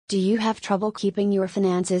Do you have trouble keeping your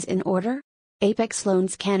finances in order? Apex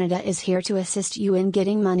Loans Canada is here to assist you in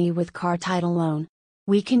getting money with car title loan.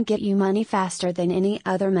 We can get you money faster than any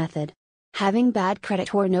other method. Having bad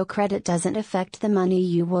credit or no credit doesn't affect the money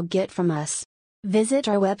you will get from us. Visit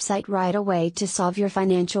our website right away to solve your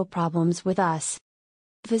financial problems with us.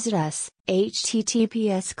 Visit us,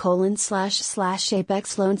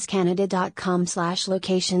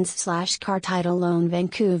 https://apexloanscanada.com/locations/car title loan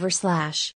Vancouver/